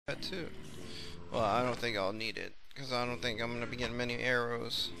that too. Well, I don't think I'll need it, because I don't think I'm going to be getting many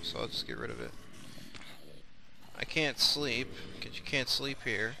arrows, so I'll just get rid of it. I can't sleep, because you can't sleep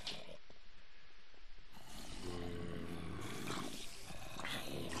here.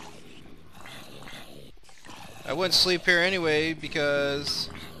 I wouldn't sleep here anyway, because...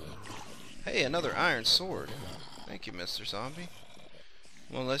 Hey, another iron sword. Thank you, Mr. Zombie.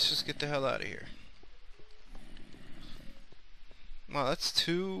 Well, let's just get the hell out of here. Wow, that's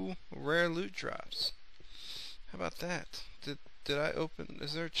 2 rare loot drops. How about that? Did I open...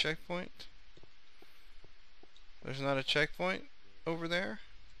 Is there a checkpoint? There's not a checkpoint over there?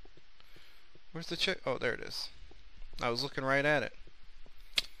 Where's the check... Oh, there it is. I was looking right at it.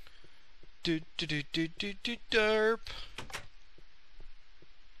 Derp.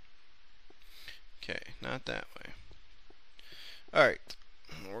 Okay, not that way. Alright,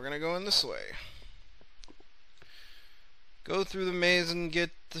 we're gonna go in this way. Go through the maze and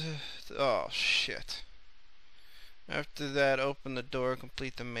get the... Oh, shit. After that, open the door,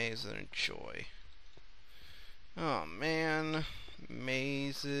 complete the maze, and enjoy. Oh, man.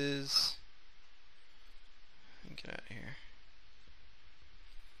 Mazes. Get out of here.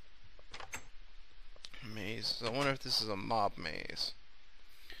 Mazes. I wonder if this is a mob maze.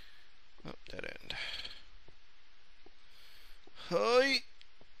 Oh, dead end. Hi!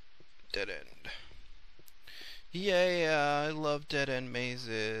 Dead end. Yeah, I love dead end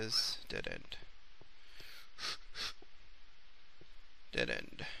mazes. Dead end. Dead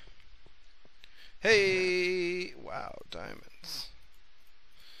end. Hey! Wow, diamonds.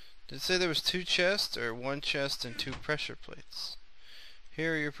 Did it say there was 2 chests or 1 chest and 2 pressure plates?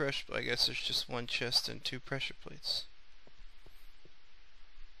 Here are your pressure... I guess there's just 1 chest and 2 pressure plates.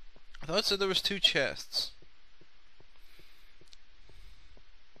 I thought it said there was 2 chests.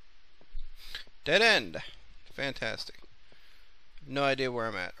 Dead end. Fantastic. No idea where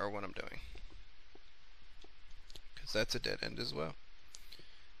I'm at or what I'm doing. Because that's a dead end as well.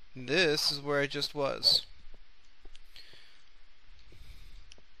 This is where I just was.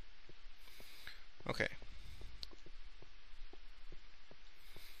 Okay.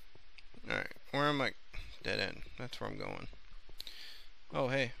 Alright, where am I? Dead end. That's where I'm going. Oh,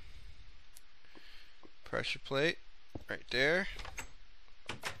 hey. Pressure plate. Right there.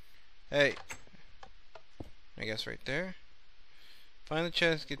 Hey. I guess right there. Find the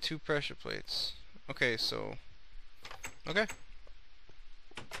chest, get 2 pressure plates. Okay, so... Okay.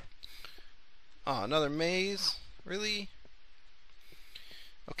 Oh, another maze? Really?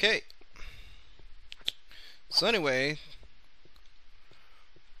 Okay. So anyway...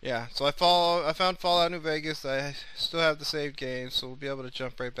 Yeah, so I found Fallout New Vegas. I still have the save game, so we'll be able to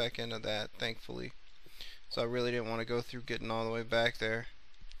jump right back into that, thankfully. So I really didn't want to go through getting all the way back there.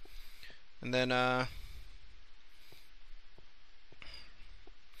 And then,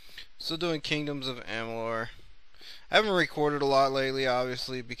 still doing Kingdoms of Amalur. I haven't recorded a lot lately,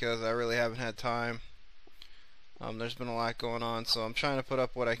 obviously, because I really haven't had time. There's been a lot going on, so I'm trying to put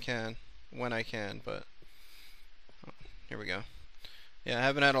up what I can, when I can, but... Oh, here we go. Yeah, I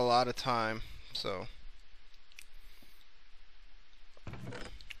haven't had a lot of time, so...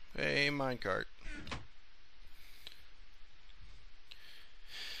 Hey, minecart.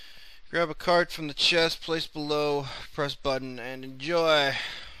 Grab a cart from the chest, place below, press button, and enjoy.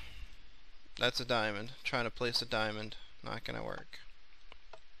 That's a diamond. I'm trying to place a diamond. Not gonna work.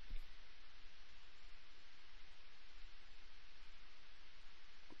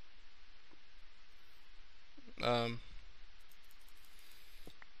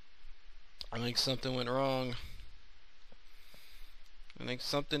 I think something went wrong. I think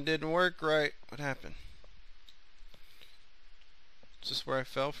something didn't work right. What happened? Is this where I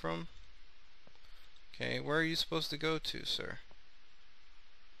fell from? Okay, where are you supposed to go to, sir?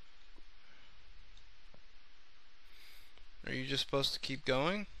 Are you just supposed to keep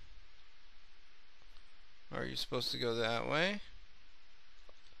going? Or are you supposed to go that way?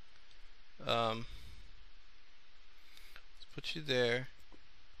 Let's put you there.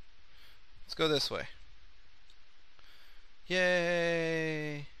 Let's go this way.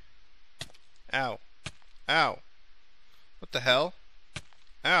 Yay! Ow. Ow. What the hell?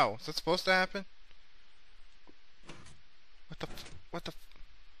 Ow. Is that supposed to happen? What the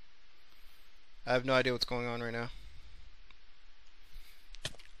I have no idea what's going on right now.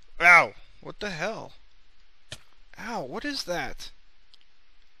 Ow! What the hell? Ow, what is that?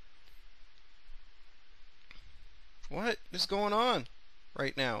 What is going on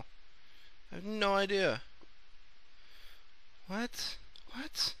right now? I have no idea. What?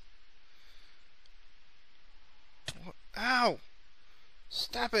 What? Ow!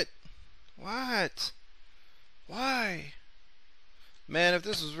 Stop it! What? Why? Man, if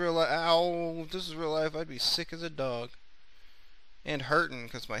this was real life, ow, if this was real life, I'd be sick as a dog. And hurting,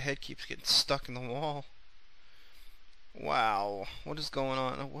 because my head keeps getting stuck in the wall. Wow. What is going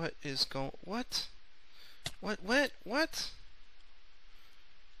on? What is going... What? What?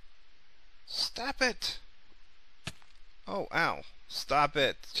 Stop it! Oh, ow. Stop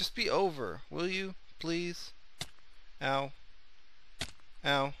it. Just be over, will you? Please? Ow.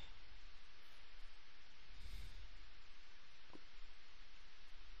 Ow.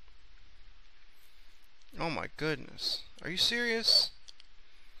 Oh my goodness. Are you serious?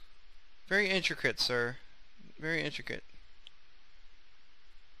 Very intricate, sir. Very intricate.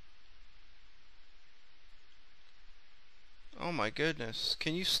 Oh my goodness.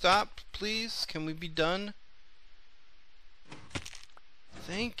 Can you stop, please? Can we be done?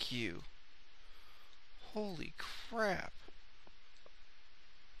 Thank you. Holy crap.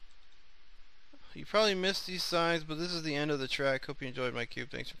 You probably missed these signs, but this is the end of the track. Hope you enjoyed my cube.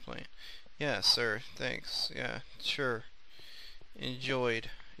 Thanks for playing. Yeah, sir. Thanks. Yeah, sure.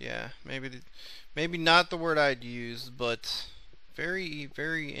 Enjoyed. Yeah, maybe not the word I'd use, but very,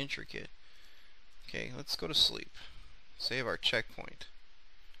 very intricate. Okay, let's go to sleep. Save our checkpoint.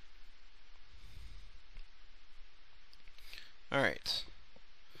 Alright.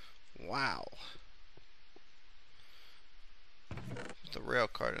 Wow. Put the rail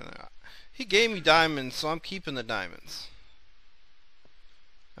card in there. He gave me diamonds, so I'm keeping the diamonds.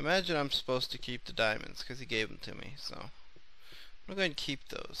 Imagine I'm supposed to keep the diamonds because he gave them to me, so I'm going to keep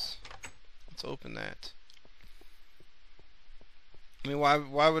those. Let's open that. I mean,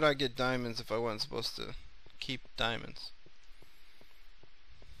 why would I get diamonds if I wasn't supposed to keep diamonds?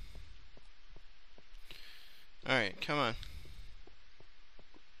 Alright, come on.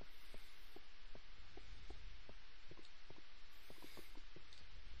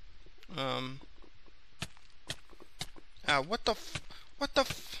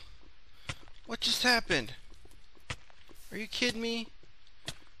 What just happened? Are you kidding me?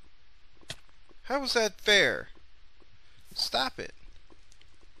 How was that fair? Stop it.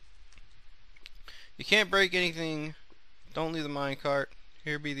 You can't break anything. Don't leave the minecart.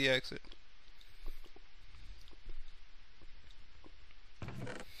 Here be the exit.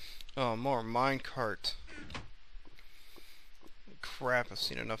 Oh, more minecart. Crap, I've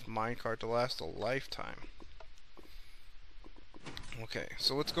seen enough minecart to last a lifetime. Okay,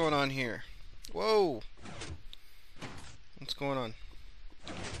 so what's going on here? Whoa! What's going on?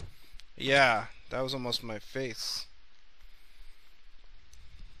 Yeah, that was almost my face.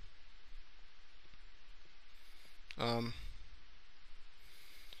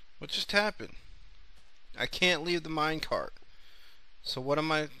 What just happened? I can't leave the minecart. So what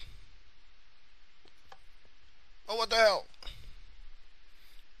am I... Oh, what the hell?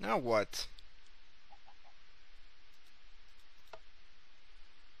 Now what?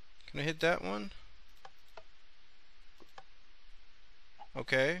 Can I hit that one?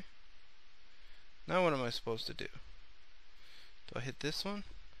 Okay. Now what am I supposed to do? Do I hit this one?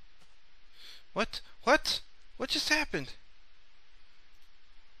 What? What? What just happened?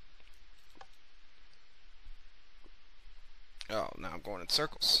 Oh, now I'm going in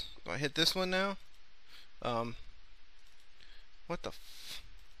circles. Do I hit this one now? What the f...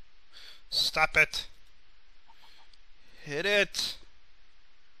 Stop it! Hit it!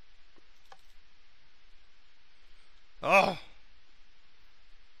 Oh!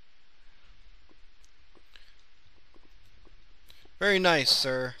 Very nice,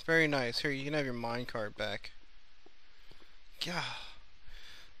 sir. Very nice. Here, you can have your minecart back. Gah.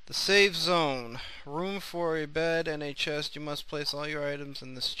 The safe zone. Room for a bed and a chest. You must place all your items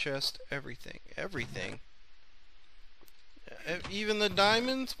in this chest. Everything. Everything. Even the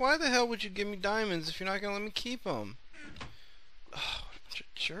diamonds? Why the hell would you give me diamonds if you're not going to let me keep them? Oh, what a bunch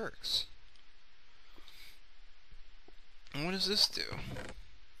of jerks. And what does this do?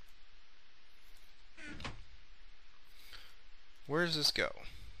 Where does this go?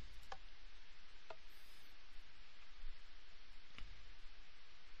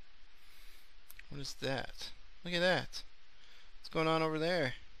 What is that? Look at that. What's going on over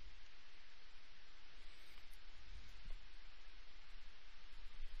there?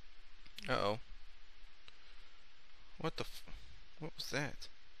 Uh-oh. What the f... What was that?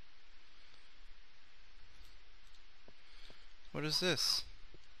 What is this?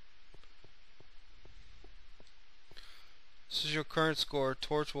 This is your current score.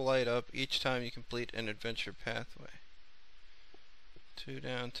 Torch will light up each time you complete an adventure pathway. 2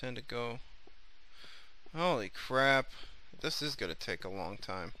 down, 10 to go. Holy crap. This is going to take a long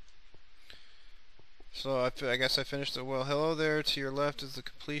time. So I guess I finished it well. Hello there. To your left is the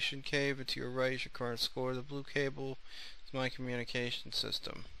completion cave, and to your right is your current score. The blue cable is my communication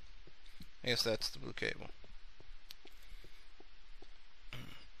system. I guess that's the blue cable.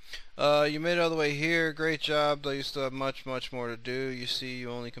 You made it all the way here. Great job, though you still have much more to do. You see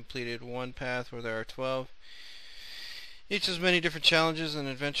you only completed one path where there are 12. Each has many different challenges and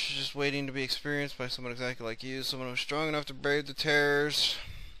adventures just waiting to be experienced by someone exactly like you. Someone who's strong enough to brave the terrors,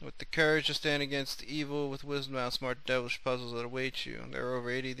 with the courage to stand against evil, with wisdom to outsmart the devilish puzzles that await you. There are over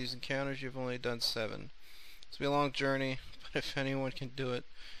 80 of these encounters. You've only done 7. It's been a long journey, but if anyone can do it,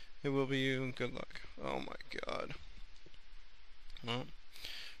 it will be you, and good luck. Oh my god. Well,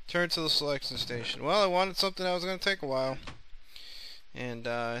 turn to the selection station. Well, I wanted something that was going to take a while, and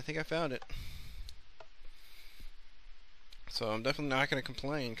I think I found it. So I'm definitely not going to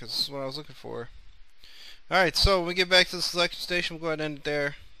complain, because this is what I was looking for. Alright, so when we get back to the selection station, we'll go ahead and end it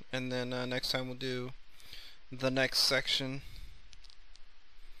there. And then next time we'll do the next section.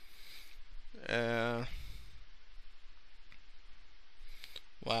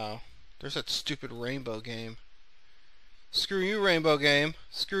 Wow. There's that stupid rainbow game. Screw you, rainbow game.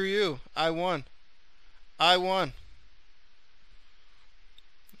 Screw you. I won. I won.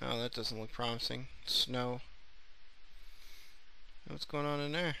 Oh, that doesn't look promising. Snow. What's going on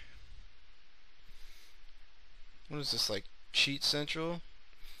in there? What is this, like Cheat Central?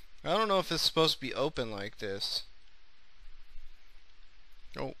 I don't know if it's supposed to be open like this.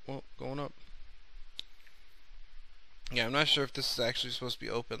 Oh, well, going up. Yeah, I'm not sure if this is actually supposed to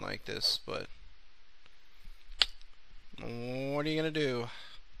be open like this, but what are you gonna do?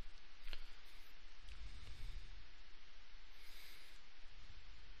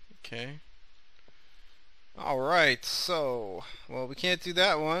 Okay. Alright, so, well, we can't do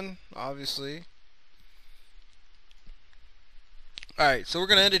that one, obviously. Alright, so we're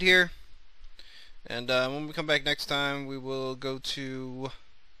going to end it here. And when we come back next time, we will go to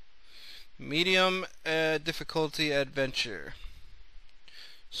medium difficulty adventure.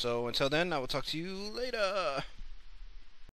 So until then, I will talk to you later.